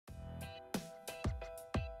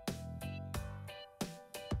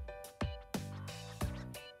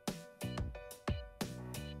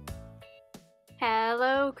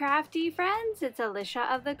Hello crafty friends, it's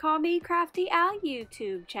Alicia of the Call Me Crafty Al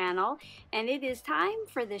YouTube channel, and it is time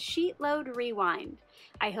for the SheetLoad Rewind.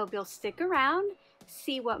 I hope you'll stick around,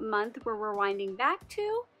 see what month we're rewinding back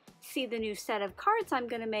to, see the new set of cards I'm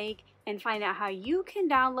going to make, and find out how you can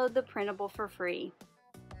download the printable for free.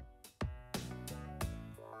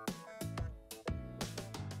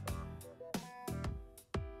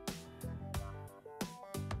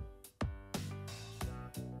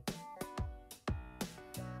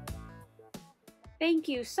 Thank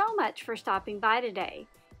you so much for stopping by today.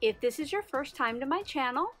 If this is your first time to my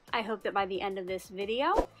channel, I hope that by the end of this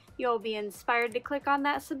video, you'll be inspired to click on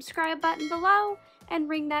that subscribe button below and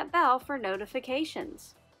ring that bell for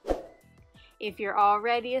notifications. If you're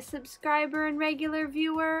already a subscriber and regular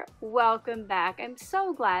viewer, welcome back. I'm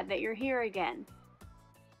so glad that you're here again.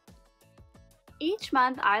 Each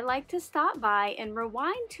month I like to stop by and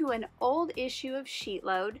rewind to an old issue of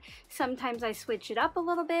SheetLoad. Sometimes I switch it up a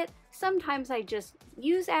little bit, sometimes I just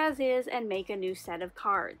use as is and make a new set of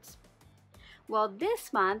cards. Well,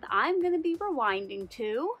 this month I'm going to be rewinding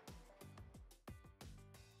to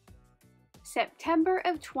September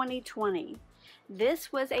of 2020.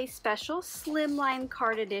 This was a special Slimline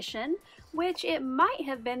card edition, which it might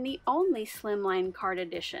have been the only Slimline card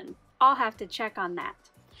edition. I'll have to check on that.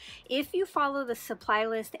 If you follow the supply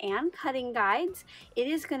list and cutting guides, it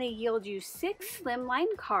is going to yield you 6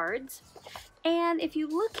 Slimline cards. And if you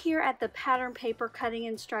look here at the pattern paper cutting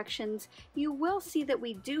instructions, you will see that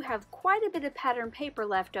we do have quite a bit of pattern paper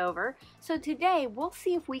left over. So today we'll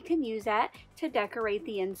see if we can use that to decorate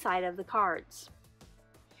the inside of the cards.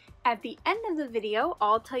 At the end of the video,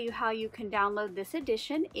 I'll tell you how you can download this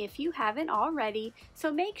edition if you haven't already,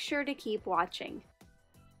 so make sure to keep watching.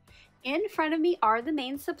 In front of me are the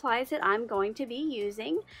main supplies that I'm going to be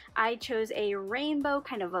using. I chose a rainbow,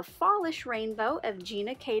 kind of a fallish rainbow of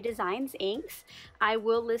Gina K Designs inks. I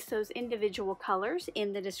will list those individual colors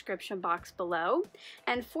in the description box below.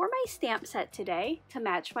 And for my stamp set today, to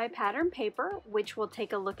match my pattern paper, which we'll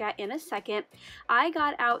take a look at in a second, I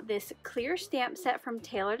got out this clear stamp set from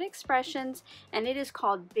Tailored Expressions, and it is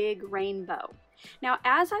called Big Rainbow. Now,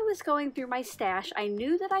 as I was going through my stash, I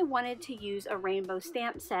knew that I wanted to use a rainbow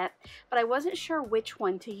stamp set, but I wasn't sure which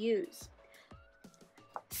one to use.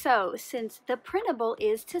 So, since the printable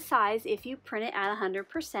is to size if you print it at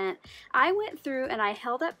 100%, I went through and I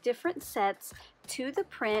held up different sets to the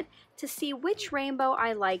print to see which rainbow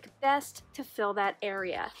I like best to fill that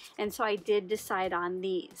area, and so I did decide on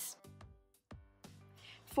these.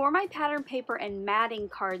 For my pattern paper and matting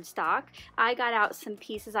cardstock, I got out some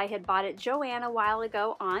pieces I had bought at Joann a while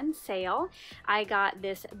ago on sale. I got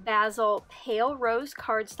this Basil Pale Rose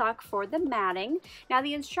cardstock for the matting. Now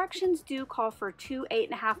the instructions do call for 2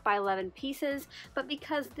 8.5 by 11 pieces, but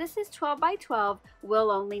because this is 12 by 12, we'll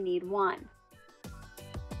only need 1.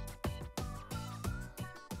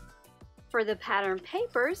 For the pattern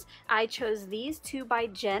papers, I chose these two by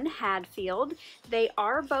Jen Hadfield. They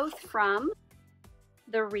are both from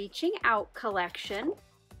the Reaching Out collection.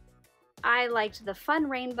 I liked the fun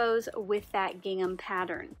rainbows with that gingham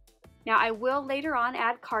pattern. Now I will later on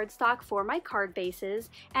add cardstock for my card bases,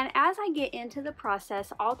 and as I get into the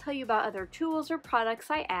process, I'll tell you about other tools or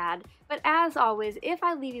products I add, but as always, if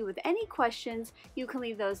I leave you with any questions, you can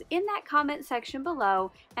leave those in that comment section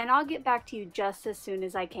below, and I'll get back to you just as soon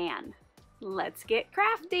as I can. Let's get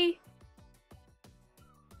crafty!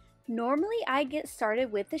 Normally I get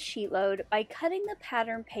started with the SheetLoad by cutting the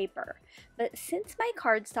pattern paper, but since my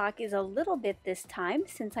cardstock is a little bit this time,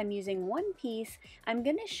 since I'm using one piece, I'm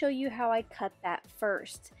going to show you how I cut that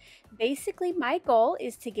first. Basically my goal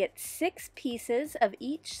is to get 6 pieces of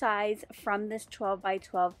each size from this 12 by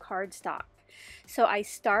 12 cardstock. So I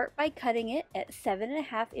start by cutting it at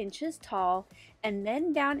 7.5 inches tall and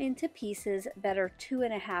then down into pieces that are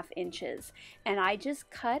 2.5 inches. And I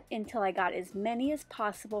just cut until I got as many as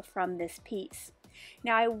possible from this piece.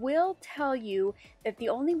 Now I will tell you that the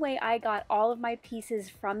only way I got all of my pieces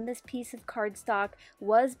from this piece of cardstock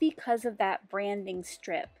was because of that branding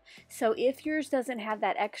strip. So if yours doesn't have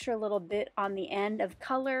that extra little bit on the end of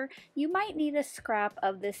color, you might need a scrap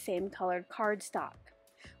of this same colored cardstock.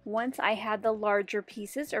 Once I had the larger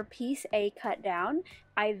pieces or piece A cut down,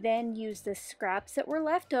 I then used the scraps that were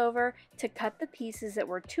left over to cut the pieces that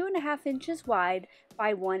were 2.5 inches wide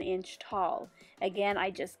by 1 inch tall. Again, I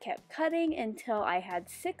just kept cutting until I had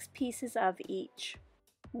 6 pieces of each.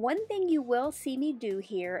 One thing you will see me do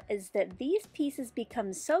here is that these pieces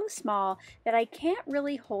become so small that I can't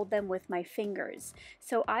really hold them with my fingers.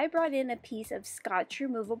 So I brought in a piece of Scotch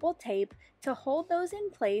removable tape to hold those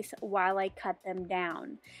in place while I cut them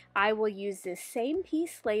down. I will use this same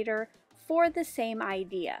piece later for the same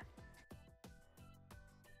idea.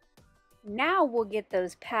 Now we'll get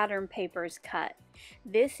those pattern papers cut.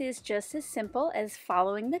 This is just as simple as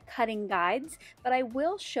following the cutting guides, but I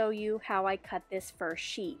will show you how I cut this first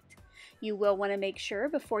sheet. You will want to make sure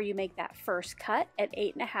before you make that first cut at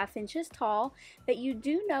 8.5 inches tall that you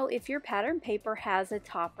do know if your pattern paper has a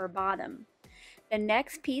top or bottom. The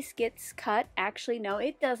next piece gets cut. Actually, no,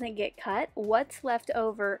 it doesn't get cut. What's left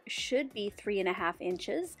over should be 3.5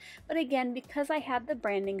 inches, but again, because I had the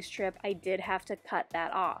branding strip, I did have to cut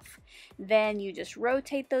that off. Then you just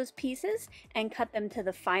rotate those pieces and cut them to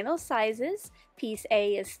the final sizes. Piece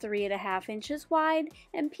A is 3.5 inches wide,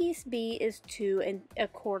 and piece B is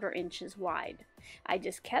 2.25 inches wide. I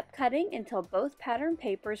just kept cutting until both pattern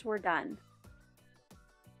papers were done.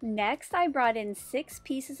 Next, I brought in 6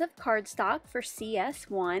 pieces of cardstock for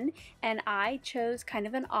CS1, and I chose kind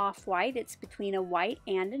of an off-white. It's between a white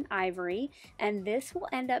and an ivory, and this will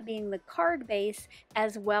end up being the card base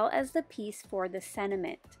as well as the piece for the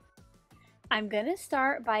sentiment. I'm going to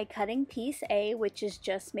start by cutting piece A, which is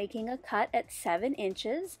just making a cut at 7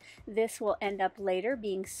 inches. This will end up later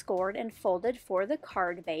being scored and folded for the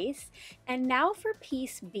card base. And now for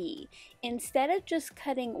piece B. Instead of just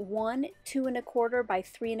cutting one 2.25 by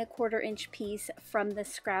 3.25 inch piece from the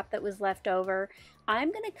scrap that was left over,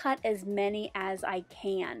 I'm going to cut as many as I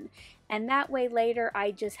can. And that way later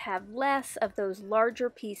I just have less of those larger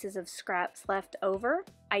pieces of scraps left over.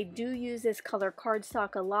 I do use this color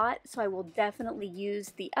cardstock a lot, so I will definitely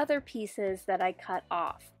use the other pieces that I cut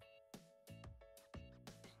off.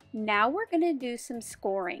 Now we're going to do some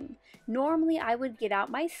scoring. Normally I would get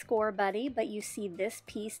out my score buddy, but you see this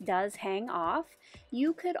piece does hang off.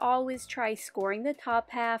 You could always try scoring the top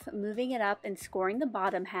half, moving it up and scoring the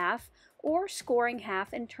bottom half, or scoring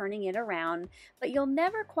half and turning it around, but you'll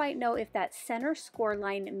never quite know if that center score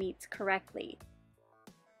line meets correctly.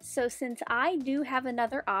 So since I do have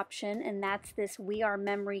another option, and that's this We Are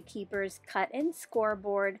Memory Keepers cut and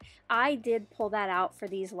scoreboard, I did pull that out for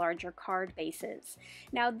these larger card bases.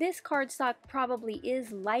 Now this cardstock probably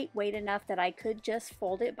is lightweight enough that I could just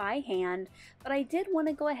fold it by hand, but I did want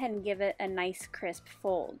to go ahead and give it a nice crisp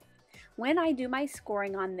fold. When I do my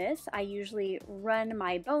scoring on this, I usually run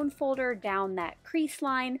my bone folder down that crease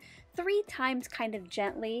line 3 times kind of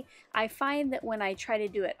gently. I find that when I try to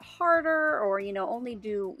do it harder or, only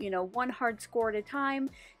do, one hard score at a time,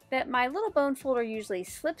 that my little bone folder usually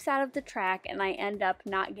slips out of the track and I end up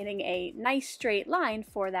not getting a nice straight line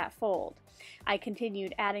for that fold. I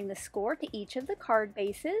continued adding the score to each of the card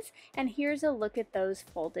bases, and here's a look at those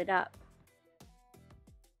folded up.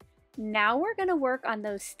 Now we're going to work on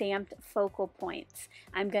those stamped focal points.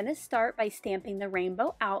 I'm going to start by stamping the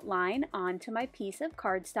rainbow outline onto my piece of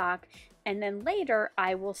cardstock, and then later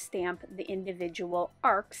I will stamp the individual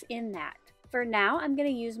arcs in that. For now, I'm going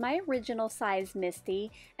to use my original size MISTI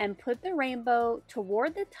and put the rainbow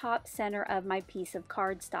toward the top center of my piece of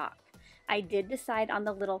cardstock. I did decide on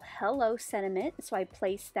the little hello sentiment, so I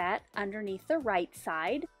placed that underneath the right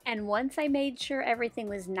side. And once I made sure everything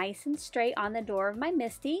was nice and straight on the door of my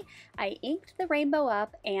MISTI, I inked the rainbow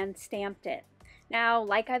up and stamped it. Now,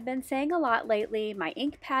 like I've been saying a lot lately, my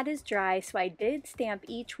ink pad is dry, so I did stamp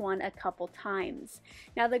each one a couple times.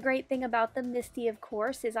 Now, the great thing about the MISTI, of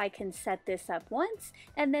course, is I can set this up once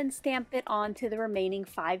and then stamp it onto the remaining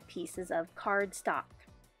 5 pieces of cardstock.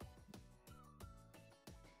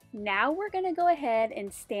 Now we're going to go ahead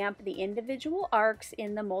and stamp the individual arcs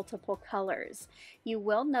in the multiple colors. You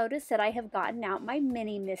will notice that I have gotten out my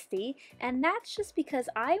mini MISTI, and that's just because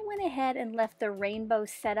I went ahead and left the rainbow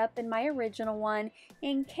set up in my original one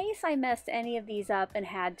in case I messed any of these up and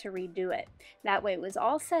had to redo it. That way it was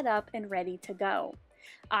all set up and ready to go.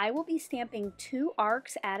 I will be stamping 2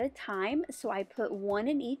 arcs at a time, so I put 1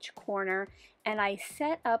 in each corner and I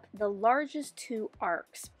set up the largest 2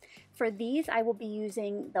 arcs. For these, I will be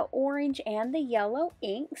using the orange and the yellow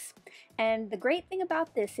inks, and the great thing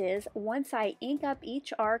about this is once I ink up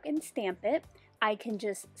each arc and stamp it, I can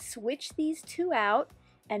just switch these 2 out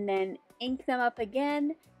and then ink them up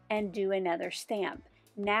again and do another stamp.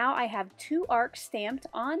 Now I have 2 arcs stamped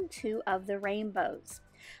on 2 of the rainbows.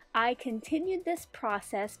 I continued this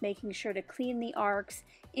process, making sure to clean the arcs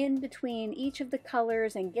in between each of the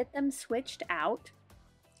colors and get them switched out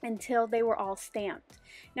until they were all stamped.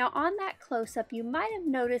 Now on that close-up, you might have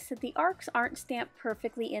noticed that the arcs aren't stamped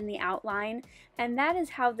perfectly in the outline, and that is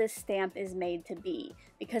how this stamp is made to be,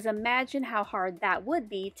 because imagine how hard that would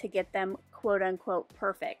be to get them quote-unquote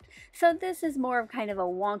perfect. So this is more of kind of a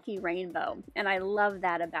wonky rainbow, and I love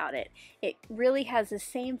that about it. It really has the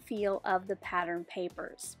same feel of the pattern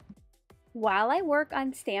papers. While I work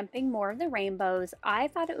on stamping more of the rainbows, I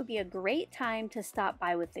thought it would be a great time to stop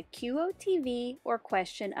by with the QOTV or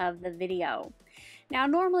question of the video. Now,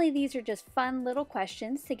 normally these are just fun little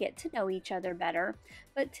questions to get to know each other better,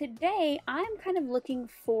 but today I'm kind of looking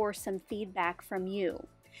for some feedback from you.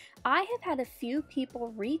 I have had a few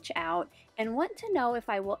people reach out and want to know if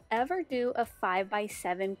I will ever do a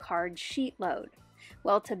 5x7 card sheet load.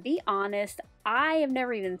 Well, to be honest, I have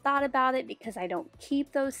never even thought about it because I don't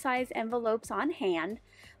keep those size envelopes on hand,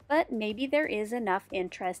 but maybe there is enough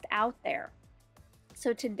interest out there.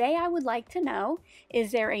 So today I would like to know,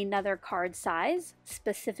 is there another card size?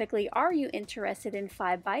 Specifically, are you interested in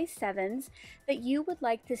 5x7s that you would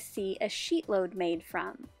like to see a sheet load made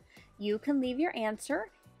from? You can leave your answer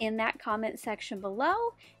in that comment section below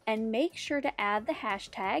and make sure to add the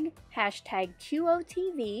hashtag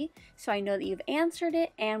QOTV so I know that you've answered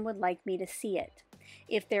it and would like me to see it.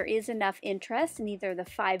 If there is enough interest in either the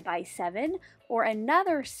 5x7 or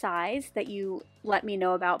another size that you let me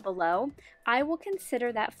know about below, I will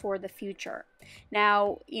consider that for the future.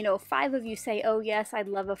 Now, 5 of you say, oh yes, I'd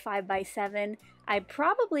love a 5x7. I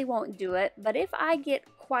probably won't do it, but if I get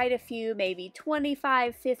quite a few, maybe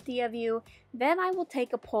 25, 50 of you, then I will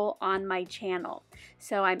take a poll on my channel.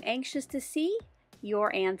 So I'm anxious to see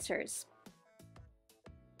your answers.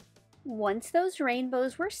 Once those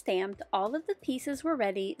rainbows were stamped, all of the pieces were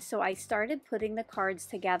ready, so I started putting the cards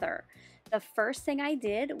together. The first thing I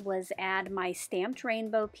did was add my stamped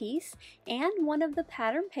rainbow piece and one of the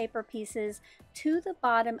pattern paper pieces to the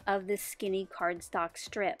bottom of this skinny cardstock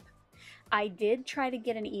strip. I did try to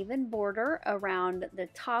get an even border around the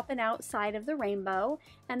top and outside of the rainbow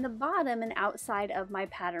and the bottom and outside of my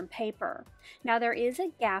pattern paper. Now there is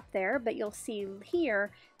a gap there, but you'll see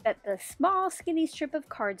here that the small skinny strip of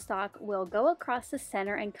cardstock will go across the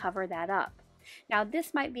center and cover that up. Now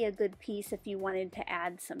this might be a good piece if you wanted to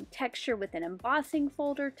add some texture with an embossing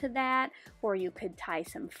folder to that, or you could tie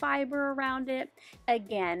some fiber around it.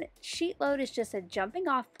 Again, sheet load is just a jumping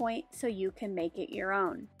off point so you can make it your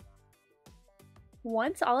own.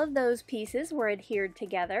 Once all of those pieces were adhered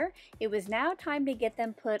together, it was now time to get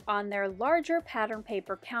them put on their larger pattern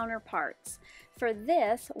paper counterparts. For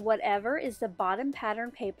this, whatever is the bottom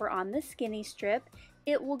pattern paper on the skinny strip,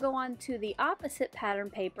 it will go on to the opposite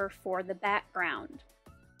pattern paper for the background.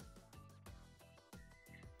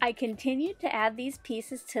 I continued to add these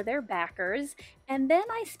pieces to their backers, and then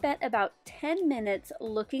I spent about 10 minutes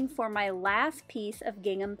looking for my last piece of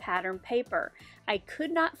gingham pattern paper. I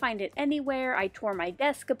could not find it anywhere. I tore my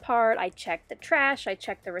desk apart, I checked the trash, I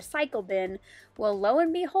checked the recycle bin. Well, lo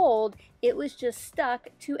and behold, it was just stuck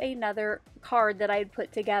to another card that I'd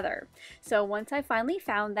put together. So once I finally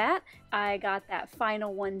found that, I got that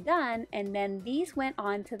final one done, and then these went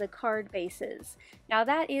on to the card bases. Now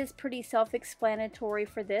that is pretty self-explanatory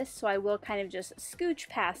for this, so I will kind of just scooch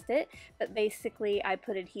past it, but basically I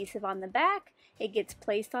put adhesive on the back, it gets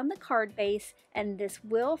placed on the card base, and this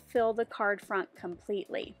will fill the card front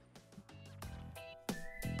completely.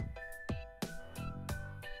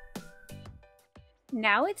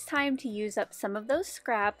 Now it's time to use up some of those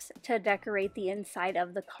scraps to decorate the inside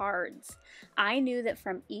of the cards. I knew that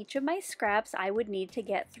from each of my scraps I would need to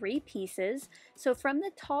get 3 pieces, so from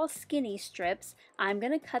the tall skinny strips, I'm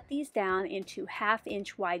going to cut these down into 1/2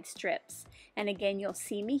 inch wide strips. And again, you'll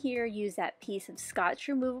see me here use that piece of Scotch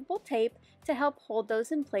removable tape to help hold those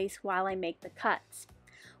in place while I make the cuts.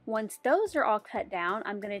 Once those are all cut down,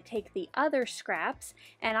 I'm going to take the other scraps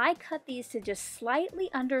and I cut these to just slightly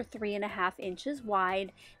under 3.5 inches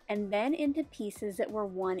wide and then into pieces that were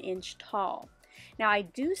 1 inch tall. Now I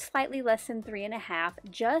do slightly less than 3.5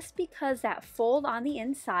 just because that fold on the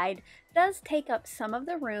inside does take up some of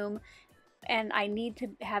the room and I need to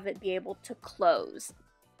have it be able to close.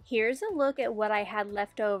 Here's a look at what I had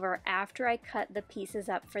left over after I cut the pieces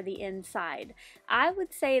up for the inside. I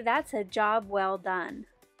would say that's a job well done.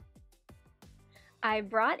 I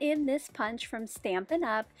brought in this punch from Stampin'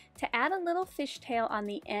 Up! To add a little fishtail on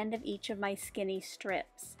the end of each of my skinny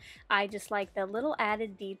strips. I just like the little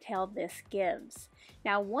added detail this gives.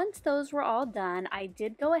 Now once those were all done, I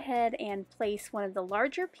did go ahead and place one of the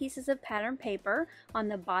larger pieces of pattern paper on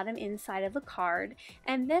the bottom inside of a card,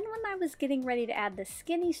 and then when I was getting ready to add the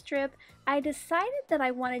skinny strip, I decided that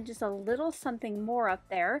I wanted just a little something more up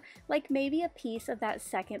there, like maybe a piece of that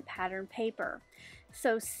second pattern paper.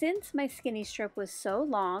 So since my skinny strip was so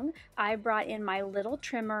long, I brought in my little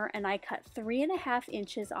trimmer and I cut 3.5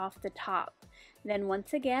 inches off the top. Then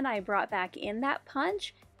once again I brought back in that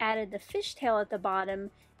punch, added the fishtail at the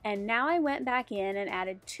bottom, and now I went back in and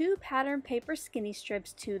added 2 pattern paper skinny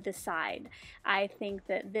strips to the side. I think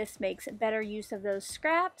that this makes better use of those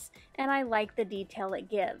scraps and I like the detail it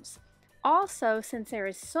gives. Also, since there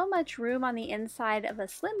is so much room on the inside of a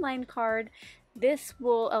slimline card, this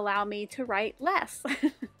will allow me to write less.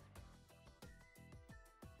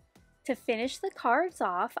 To finish the cards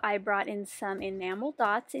off, I brought in some enamel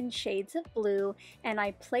dots in shades of blue, and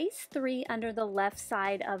I placed 3 under the left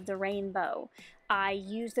side of the rainbow. I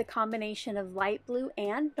used a combination of light blue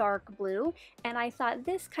and dark blue, and I thought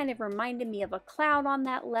this kind of reminded me of a cloud on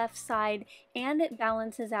that left side, and it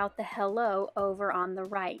balances out the hello over on the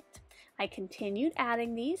right. I continued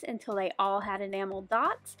adding these until they all had enamel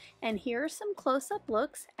dots, and here are some close-up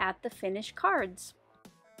looks at the finished cards.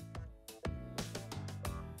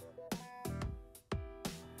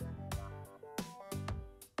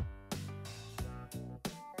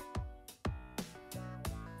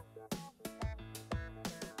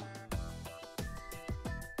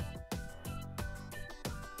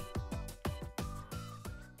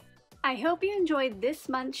 I hope you enjoyed this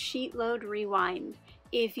month's SheetLoad Rewind.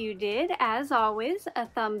 If you did, as always, a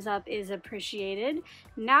thumbs up is appreciated.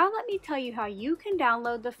 Now let me tell you how you can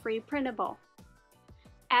download the free printable.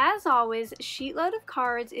 As always, SheetLoad of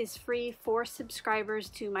cards is free for subscribers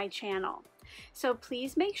to my channel. So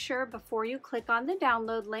please make sure before you click on the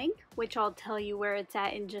download link, which I'll tell you where it's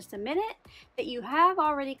at in just a minute, that you have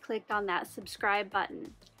already clicked on that subscribe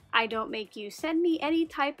button. I don't make you send me any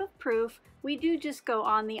type of proof, we do just go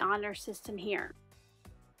on the honor system here.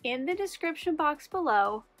 In the description box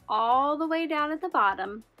below, all the way down at the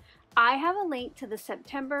bottom, I have a link to the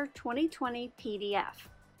September 2020 PDF.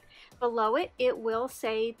 Below it, it will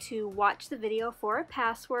say to watch the video for a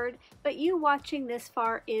password, but you watching this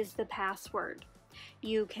far is the password.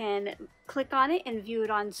 You can click on it and view it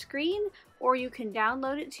on screen, or you can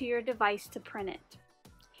download it to your device to print it.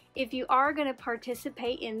 If you are going to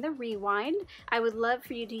participate in the rewind, I would love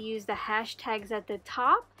for you to use the hashtags at the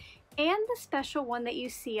top and the special one that you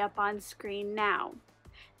see up on screen now.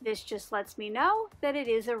 This just lets me know that it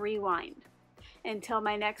is a rewind. Until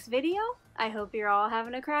my next video, I hope you're all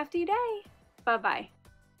having a crafty day. Bye-bye.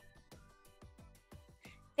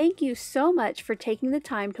 Thank you so much for taking the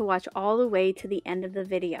time to watch all the way to the end of the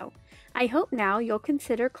video. I hope now you'll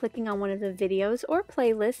consider clicking on one of the videos or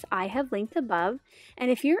playlists I have linked above,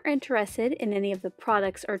 and if you're interested in any of the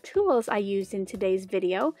products or tools I used in today's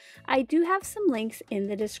video, I do have some links in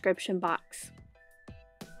the description box.